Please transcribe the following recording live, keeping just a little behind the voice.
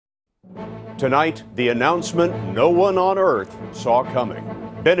Tonight, the announcement no one on earth saw coming.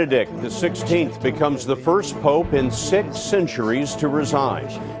 Benedict XVI becomes the first pope in 6 centuries to resign.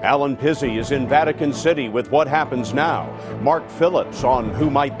 Alan Pizzi is in Vatican City with what happens now. Mark Phillips on who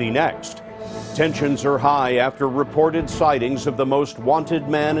might be next. Tensions are high after reported sightings of the most wanted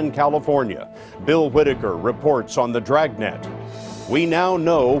man in California. Bill Whitaker reports on the dragnet. We now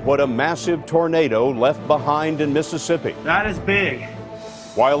know what a massive tornado left behind in Mississippi. That is big.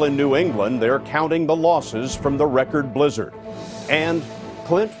 While in New England, they're counting the losses from the record blizzard. And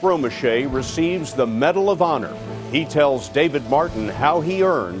Clint Romesha receives the Medal of Honor. He tells David Martin how he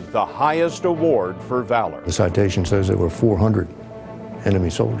earned the highest award for valor. The citation says there were 400 enemy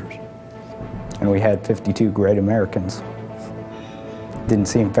soldiers. And we had 52 great Americans. Didn't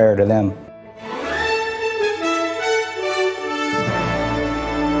seem fair to them.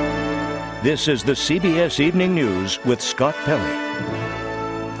 This is the CBS Evening News with Scott Pelley.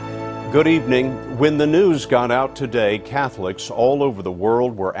 Good evening. When the news got out today, Catholics all over the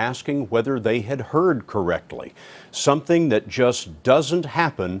world were asking whether they had heard correctly. Something that just doesn't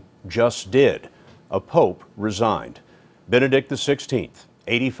happen just did. A pope resigned. Benedict XVI,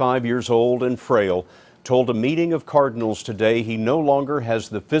 85 years old and frail, told a meeting of cardinals today he no longer has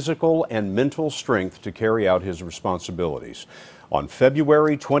the physical and mental strength to carry out his responsibilities. On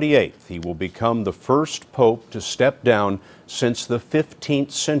February 28th, he will become the first pope to step down since the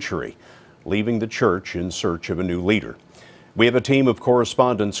 15th century, leaving the church in search of a new leader. We have a team of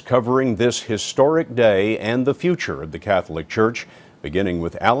correspondents covering this historic day and the future of the Catholic Church, beginning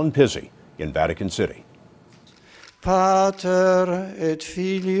with Alan Pizzi in Vatican City. Pater et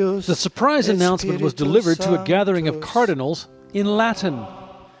Filius. The surprise announcement was delivered to a gathering of cardinals in Latin.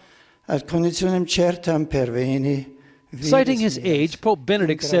 Ad conditionem certam perveni. Citing his age, Pope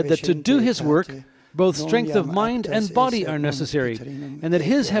Benedict said that to do his work, both strength of mind and body are necessary, and that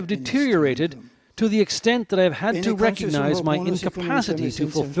his have deteriorated to the extent that I have had to recognize my incapacity to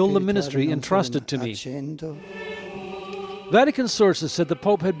fulfill the ministry entrusted to me. Vatican sources said the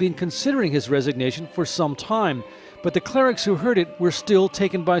Pope had been considering his resignation for some time, but the clerics who heard it were still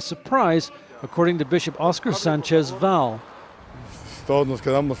taken by surprise, according to Bishop Oscar Sanchez Val.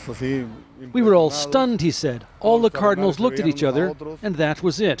 We were all stunned, he said. All the cardinals looked at each other, and that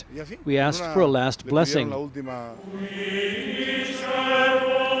was it. We asked for a last blessing.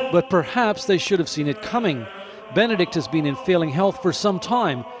 But perhaps they should have seen it coming. Benedict has been in failing health for some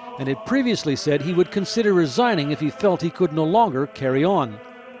time, and had previously said he would consider resigning if he felt he could no longer carry on.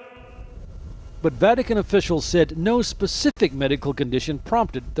 But Vatican officials said no specific medical condition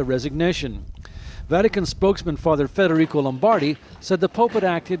prompted the resignation. Vatican spokesman Father Federico Lombardi said the Pope had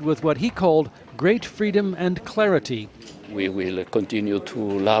acted with what he called great freedom and clarity. We will continue to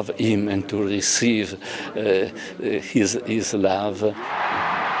love him and to receive his love.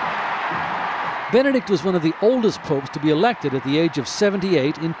 Benedict was one of the oldest popes to be elected at the age of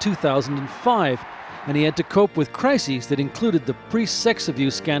 78 in 2005, and he had to cope with crises that included the priest sex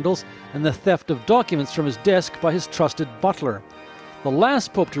abuse scandals and the theft of documents from his desk by his trusted butler. The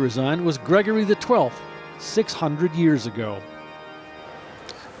last pope to resign was Gregory XII, 600 years ago.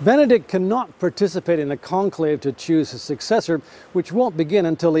 Benedict cannot participate in a conclave to choose his successor, which won't begin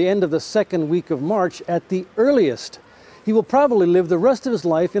until the end of the second week of March at the earliest. He will probably live the rest of his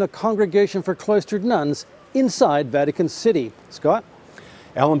life in a congregation for cloistered nuns inside Vatican City. Scott?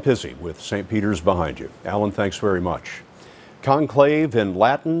 Alan Pizzi with St. Peter's behind you. Alan, thanks very much. Conclave in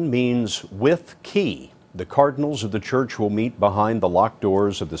Latin means with key. The cardinals of the church will meet behind the locked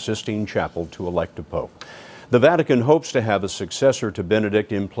doors of the Sistine Chapel to elect a pope. The Vatican hopes to have a successor to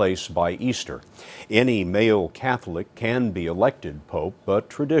Benedict in place by Easter. Any male Catholic can be elected pope, but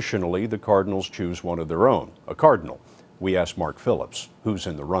traditionally the cardinals choose one of their own, a cardinal. We asked Mark Phillips, who's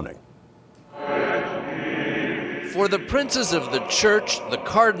in the running. For the princes of the church, the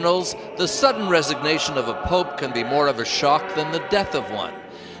cardinals, the sudden resignation of a pope can be more of a shock than the death of one.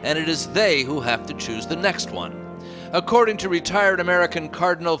 And it is they who have to choose the next one. According to retired American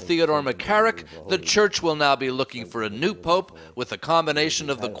Cardinal Theodore McCarrick, the church will now be looking for a new pope with a combination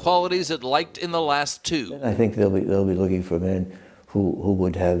of the qualities it liked in the last two. I think they'll be looking for men who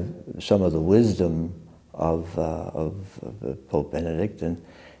would have some of the wisdom of Pope Benedict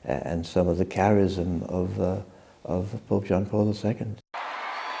and some of the charism of Pope John Paul II.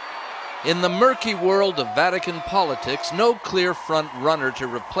 In the murky world of Vatican politics, no clear front-runner to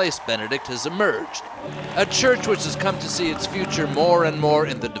replace Benedict has emerged. A church which has come to see its future more and more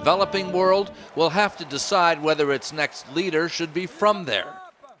in the developing world will have to decide whether its next leader should be from there.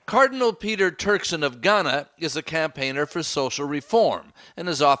 Cardinal Peter Turkson of Ghana is a campaigner for social reform and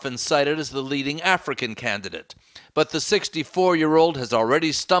is often cited as the leading African candidate. But the 64-year-old has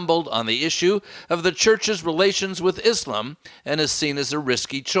already stumbled on the issue of the church's relations with Islam and is seen as a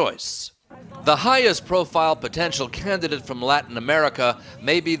risky choice. The highest profile potential candidate from Latin America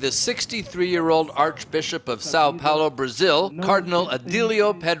may be the 63-year-old Archbishop of Sao Paulo, Brazil, Cardinal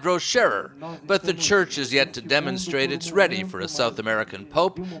Adilio Pedro Scherer. But the church is yet to demonstrate it's ready for a South American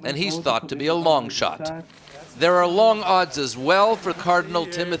pope, and he's thought to be a long shot. There are long odds as well for Cardinal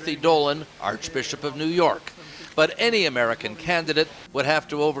Timothy Dolan, Archbishop of New York. But any American candidate would have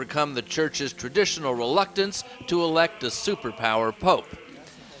to overcome the church's traditional reluctance to elect a superpower pope.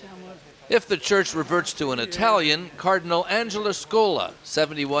 If the church reverts to an Italian, Cardinal Angelo Scola,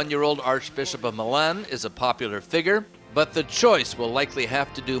 71-year-old Archbishop of Milan, is a popular figure, but the choice will likely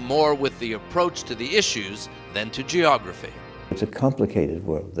have to do more with the approach to the issues than to geography. It's a complicated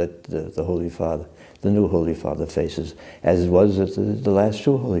world that the Holy Father, the new Holy Father faces, as it was that the last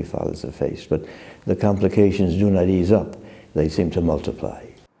two Holy Fathers have faced, but the complications do not ease up. They seem to multiply.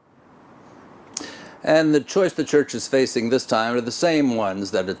 And the choice the church is facing this time are the same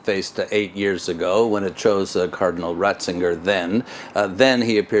ones that it faced 8 years ago when it chose Cardinal Ratzinger then. Then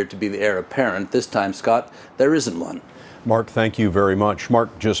he appeared to be the heir apparent. This time, Scott, there isn't one. Mark, thank you very much.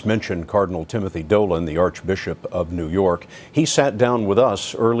 Mark just mentioned Cardinal Timothy Dolan, the Archbishop of New York. He sat down with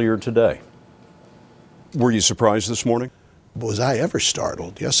us earlier today. Were you surprised this morning? Was I ever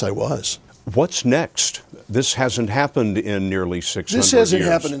startled? Yes, I was. What's next? This hasn't happened in nearly 600 years. This hasn't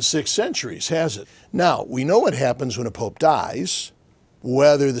happened in 6 centuries, has it? Now, we know what happens when a pope dies.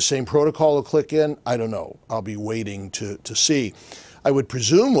 Whether the same protocol will click in, I don't know. I'll be waiting to see. I would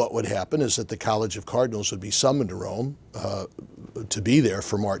presume what would happen is that the College of Cardinals would be summoned to Rome to be there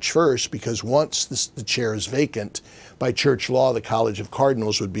for March 1st, because once the chair is vacant, by church law, the College of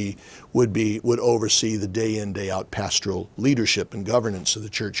Cardinals would oversee the day in, day out pastoral leadership and governance of the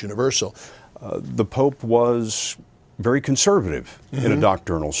Church Universal. The Pope was very conservative in a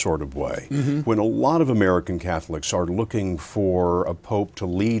doctrinal sort of way. When a lot of American Catholics are looking for a Pope to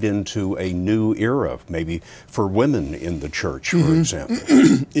lead into a new era, maybe for women in the church, for example.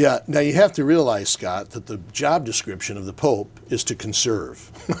 Yeah, now you have to realize, Scott, that the job description of the Pope is to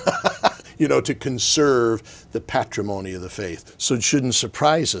conserve. You know, to conserve the patrimony of the faith. So it shouldn't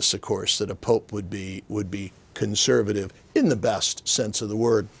surprise us, of course, that a Pope would be conservative in the best sense of the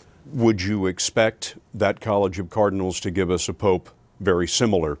word. Would you expect that College of Cardinals to give us a Pope very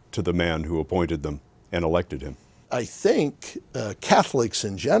similar to the man who appointed them and elected him? I think Catholics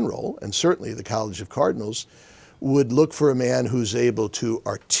in general, and certainly the College of Cardinals, would look for a man who's able to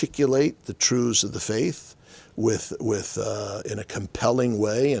articulate the truths of the faith in a compelling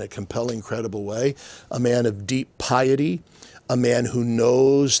way, in a compelling, credible way, a man of deep piety, a man who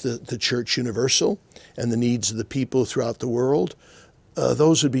knows the Church Universal and the needs of the people throughout the world.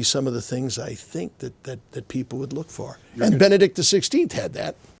 Those would be some of the things I think that people would look for. And Benedict XVI had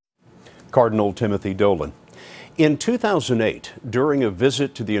that. Cardinal Timothy Dolan. In 2008, during a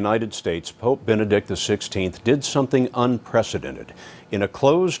visit to the United States, Pope Benedict XVI did something unprecedented. In a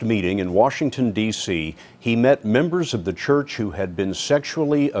closed meeting in Washington, D.C., he met members of the church who had been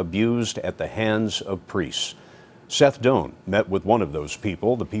sexually abused at the hands of priests. Seth Doan met with one of those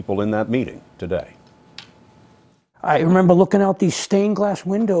people, the people in that meeting, today. I remember looking out these stained glass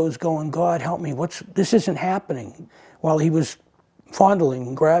windows going, God help me, this isn't happening, while he was fondling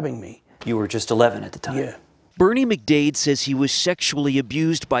and grabbing me. You were just 11 at the time. Yeah. Bernie McDade says he was sexually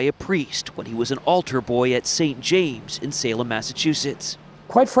abused by a priest when he was an altar boy at St. James in Salem, Massachusetts.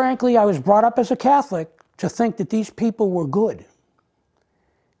 Quite frankly, I was brought up as a Catholic to think that these people were good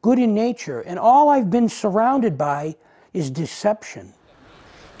in nature, and all I've been surrounded by is deception.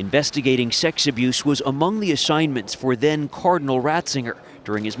 Investigating sex abuse was among the assignments for then Cardinal Ratzinger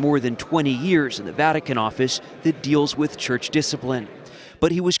during his more than 20 years in the Vatican office that deals with church discipline.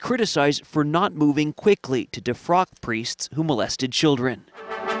 But he was criticized for not moving quickly to defrock priests who molested children.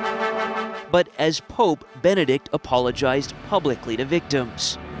 But as Pope, Benedict apologized publicly to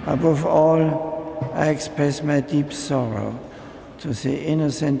victims. Above all, I express my deep sorrow to the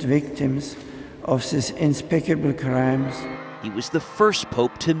innocent victims of these unspeakable crimes. He was the first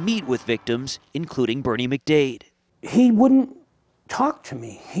pope to meet with victims, including Bernie McDade. He wouldn't talk to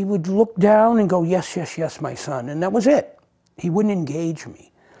me. He would look down and go, yes, yes, yes, my son, and that was it. He wouldn't engage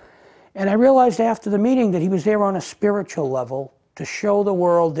me. And I realized after the meeting that he was there on a spiritual level to show the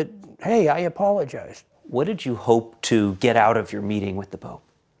world that, hey, I apologized. What did you hope to get out of your meeting with the Pope?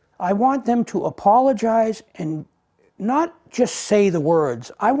 I want them to apologize and not just say the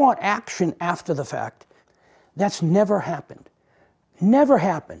words. I want action after the fact. That's never happened. Never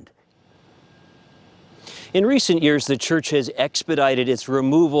happened. In recent years, the church has expedited its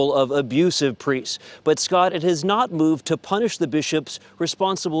removal of abusive priests. But Scott, it has not moved to punish the bishops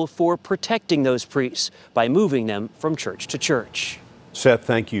responsible for protecting those priests by moving them from church to church. Seth,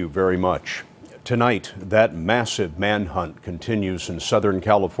 thank you very much. Tonight, that massive manhunt continues in Southern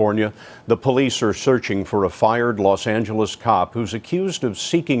California. The police are searching for a fired Los Angeles cop who's accused of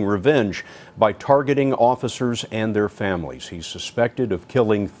seeking revenge by targeting officers and their families. He's suspected of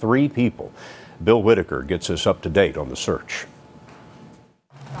killing 3 people. Bill Whitaker gets us up to date on the search.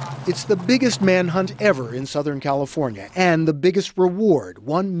 It's the biggest manhunt ever in Southern California, and the biggest reward,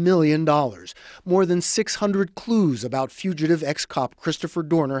 $1 million. More than 600 clues about fugitive ex-cop Christopher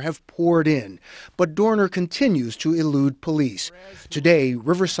Dorner have poured in. But Dorner continues to elude police. Today,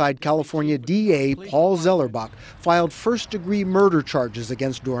 Riverside, California DA Paul Zellerbach filed first-degree murder charges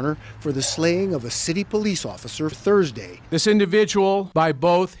against Dorner for the slaying of a city police officer Thursday. This individual, by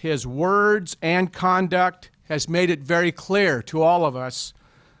both his words and conduct, has made it very clear to all of us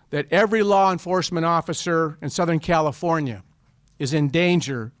that every law enforcement officer in Southern California is in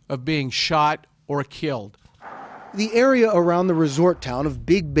danger of being shot or killed. The area around the resort town of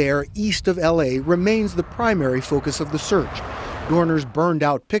Big Bear, east of LA, remains the primary focus of the search. Dorner's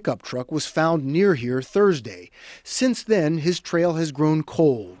burned-out pickup truck was found near here Thursday. Since then, his trail has grown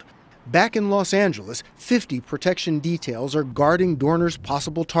cold. Back in Los Angeles, 50 protection details are guarding Dorner's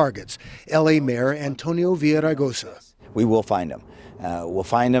possible targets. LA Mayor Antonio Villaraigosa. We will find him. We'll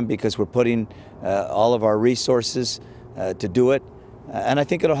find them because we're putting all of our resources to do it, and I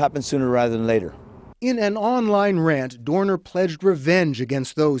think it'll happen sooner rather than later. In an online rant, Dorner pledged revenge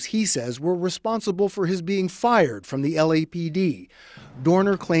against those he says were responsible for his being fired from the LAPD.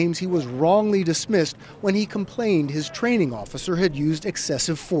 Dorner claims he was wrongly dismissed when he complained his training officer had used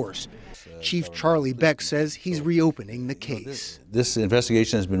excessive force. Chief Charlie Beck says he's reopening the case. This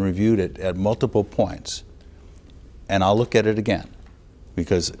investigation has been reviewed at multiple points, and I'll look at it again.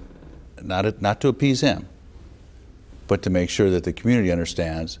 Because not to appease him, but to make sure that the community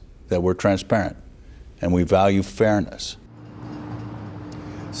understands that we're transparent and we value fairness.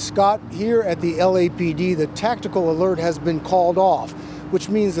 Scott, here at the LAPD, the tactical alert has been called off, which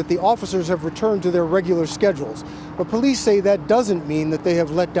means that the officers have returned to their regular schedules. But police say that doesn't mean that they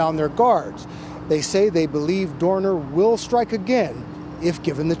have let down their guards. They say they believe Dorner will strike again if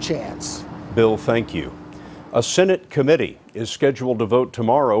given the chance. Bill, thank you. A Senate committee is scheduled to vote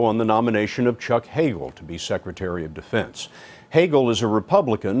tomorrow on the nomination of Chuck Hagel to be Secretary of Defense. Hagel is a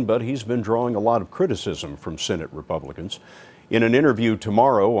Republican, but he's been drawing a lot of criticism from Senate Republicans. In an interview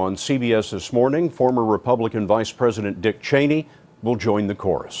tomorrow on CBS This Morning, former Republican Vice President Dick Cheney will join the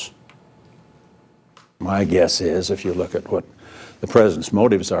chorus. My guess is, if you look at what the president's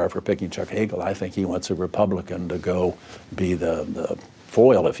motives are for picking Chuck Hagel, I think he wants a Republican to go be the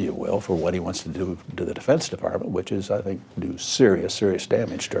foil, if you will, for what he wants to do to the Defense Department, which is, I think, do serious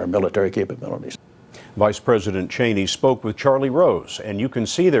damage to our military capabilities. Vice President Cheney spoke with Charlie Rose, and you can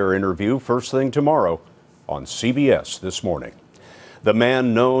see their interview first thing tomorrow on CBS This Morning. The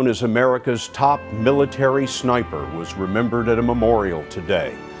man known as America's top military sniper was remembered at a memorial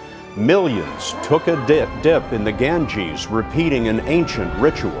today. Millions took a dip in the Ganges, repeating an ancient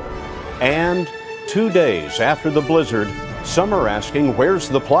ritual. And 2 days after the blizzard, some are asking, where's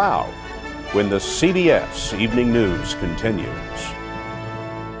the plow? When the CBS Evening News continues.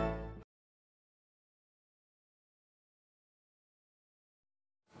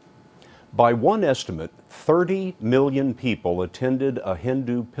 By one estimate, 30 million people attended a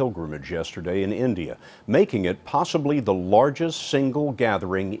Hindu pilgrimage yesterday in India, making it possibly the largest single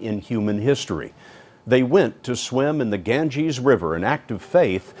gathering in human history. They went to swim in the Ganges River, an act of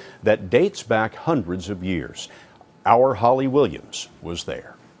faith that dates back hundreds of years. Our Holly Williams was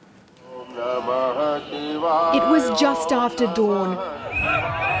there. It was just after dawn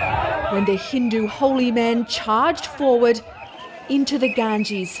when the Hindu holy men charged forward into the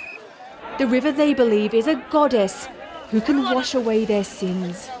Ganges, the river they believe is a goddess who can wash away their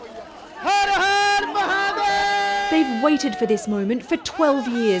sins. They've waited for this moment for 12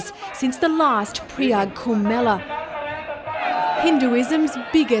 years, since the last Priyag Kumbh Mela, Hinduism's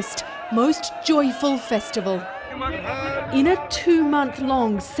biggest, most joyful festival. In a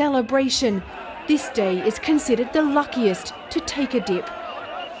 2-month-long celebration, this day is considered the luckiest to take a dip.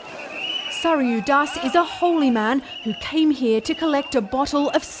 Sarayu Das is a holy man who came here to collect a bottle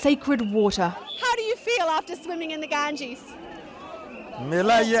of sacred water. How do you feel after swimming in the Ganges?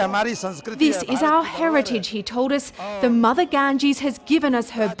 This is our heritage, he told us. The Mother Ganges has given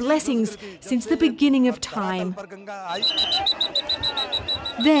us her blessings since the beginning of time.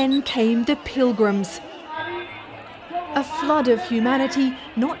 Then came the pilgrims. A flood of humanity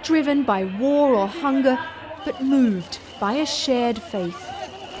not driven by war or hunger, but moved by a shared faith.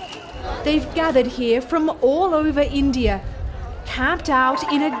 They've gathered here from all over India, camped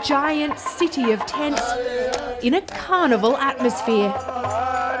out in a giant city of tents, in a carnival atmosphere.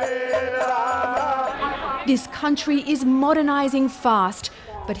 This country is modernizing fast,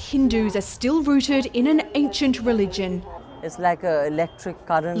 but Hindus are still rooted in an ancient religion. It's like an electric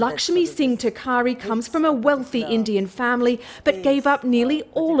current. Lakshmi Singh Takari comes from a wealthy Indian family, but gave up nearly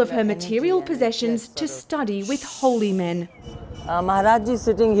all of her material possessions to study with holy men. Maharaj is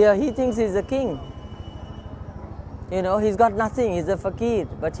sitting here, he thinks he's a king. You know, he's got nothing, he's a fakir,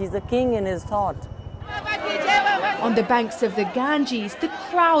 but he's a king in his thought. On the banks of the Ganges, the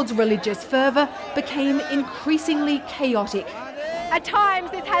crowd's religious fervour became increasingly chaotic. At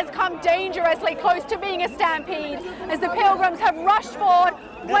times, this has come dangerously close to being a stampede, as the pilgrims have rushed forward,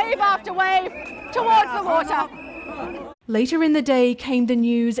 wave after wave, towards the water. Later in the day came the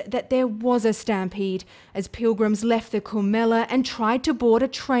news that there was a stampede, as pilgrims left the Kumbh Mela and tried to board a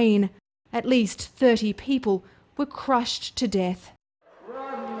train. At least 30 people were crushed to death.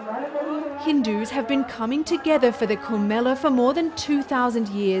 Hindus have been coming together for the Kumbh Mela for more than 2,000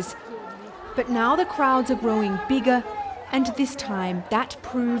 years. But now the crowds are growing bigger, and this time that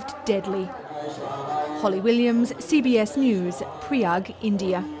proved deadly. Holly Williams, CBS News, Prayag,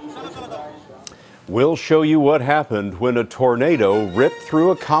 India. We'll show you what happened when a tornado ripped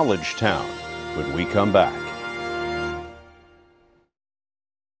through a college town when we come back.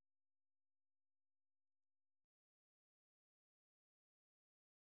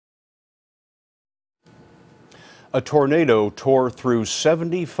 A tornado tore through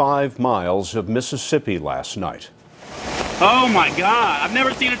 75 miles of Mississippi last night. Oh my God, I've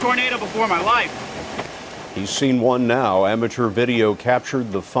never seen a tornado before in my life. He's seen one now. Amateur video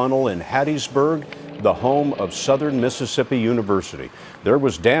captured the funnel in Hattiesburg, the home of Southern Mississippi University. There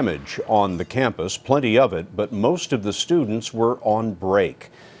was damage on the campus, plenty of it, but most of the students were on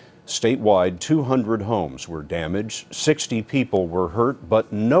break. Statewide, 200 homes were damaged, 60 people were hurt,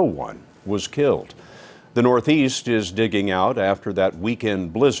 but no one was killed. The Northeast is digging out after that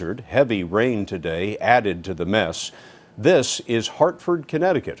weekend blizzard. Heavy rain today added to the mess. This is Hartford,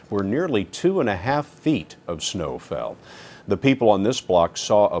 Connecticut, where nearly 2.5 feet of snow fell. The people on this block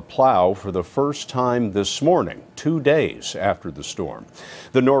saw a plow for the first time this morning, 2 days after the storm.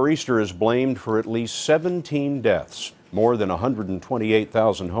 The nor'easter is blamed for at least 17 deaths. More than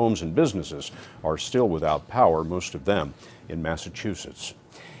 128,000 homes and businesses are still without power, most of them in Massachusetts.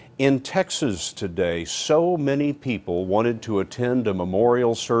 In Texas today, so many people wanted to attend a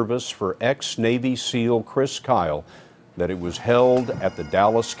memorial service for ex-Navy SEAL Chris Kyle that it was held at the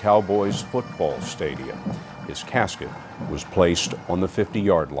Dallas Cowboys football stadium. His casket was placed on the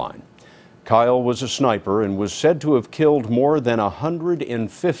 50-yard line. Kyle was a sniper and was said to have killed more than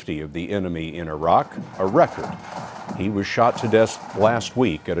 150 of the enemy in Iraq, a record. He was shot to death last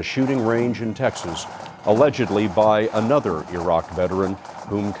week at a shooting range in Texas, allegedly by another Iraq veteran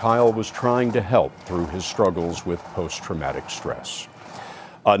whom Kyle was trying to help through his struggles with post-traumatic stress.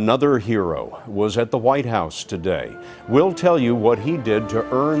 Another hero was at the White House today. We'll tell you what he did to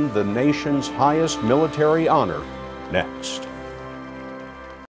earn the nation's highest military honor next.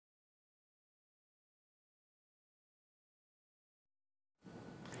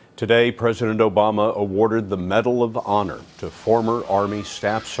 Today, President Obama awarded the Medal of Honor to former Army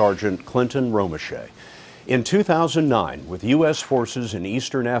Staff Sgt. Clinton Romesha. In 2009, with U.S. forces in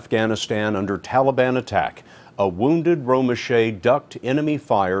eastern Afghanistan under Taliban attack, a wounded Romesha ducked enemy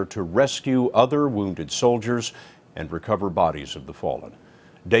fire to rescue other wounded soldiers and recover bodies of the fallen.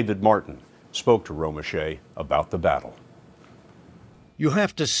 David Martin spoke to Romesha about the battle. You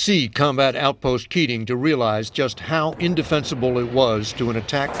have to see Combat Outpost Keating to realize just how indefensible it was to an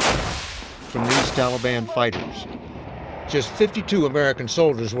attack from these Taliban fighters. Just 52 American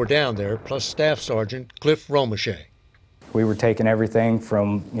soldiers were down there, plus Staff Sergeant Cliff Romesha. We were taking everything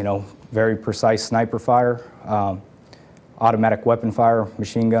from, very precise sniper fire, automatic weapon fire,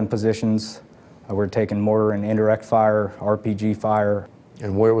 machine gun positions. We're taking mortar and indirect fire, RPG fire.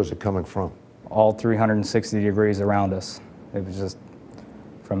 And where was it coming from? All 360 degrees around us. It was just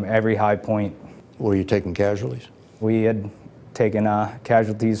from every high point. Were you taking casualties? We had taken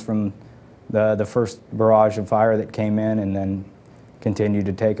casualties from the first barrage of fire that came in, and then continued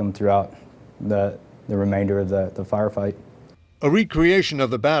to take them throughout the remainder of the firefight. A recreation of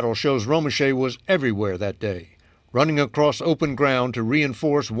the battle shows Romesha was everywhere that day, running across open ground to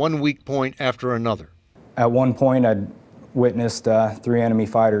reinforce one weak point after another. At one point, I'd witnessed 3 enemy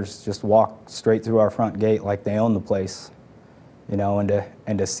fighters just walk straight through our front gate like they owned the place,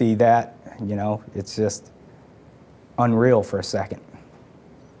 and to see that, it's just unreal for a second.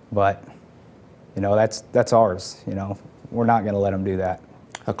 But, you know, that's ours, you know. We're not going to let them do that.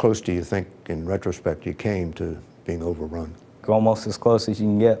 How close do you think, in retrospect, you came to being overrun? Almost as close as you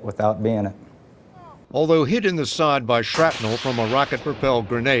can get without being it. Although hit in the side by shrapnel from a rocket-propelled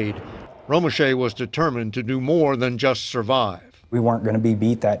grenade, Romesha was determined to do more than just survive. We weren't going to be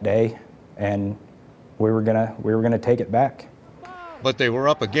beat that day, and we were gonna take it back. But they were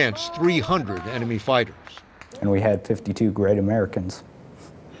up against 300 enemy fighters. And we had 52 great Americans.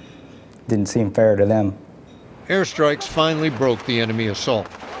 Didn't seem fair to them. Airstrikes finally broke the enemy assault.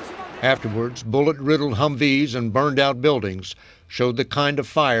 Afterwards, bullet-riddled Humvees and burned-out buildings showed the kind of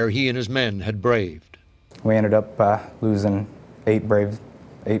fire he and his men had braved. We ended up losing eight brave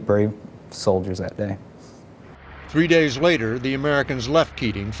soldiers that day. 3 days later, the Americans left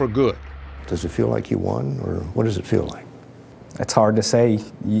Keating for good. Does it feel like you won, or what does it feel like? It's hard to say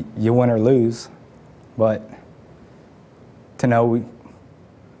you win or lose, but to know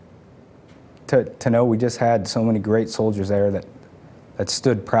we just had so many great soldiers there that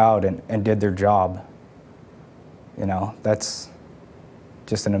stood proud and did their job, you know, that's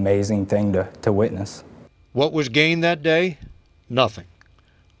just an amazing thing to witness. What was gained that day? Nothing.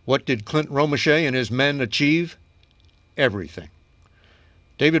 What did Clint Romesha and his men achieve? Everything.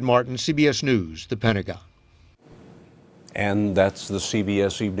 David Martin, CBS News, The Pentagon. And that's the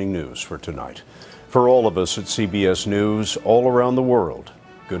CBS Evening News for tonight. For all of us at CBS News, all around the world,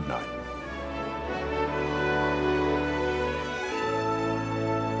 good night.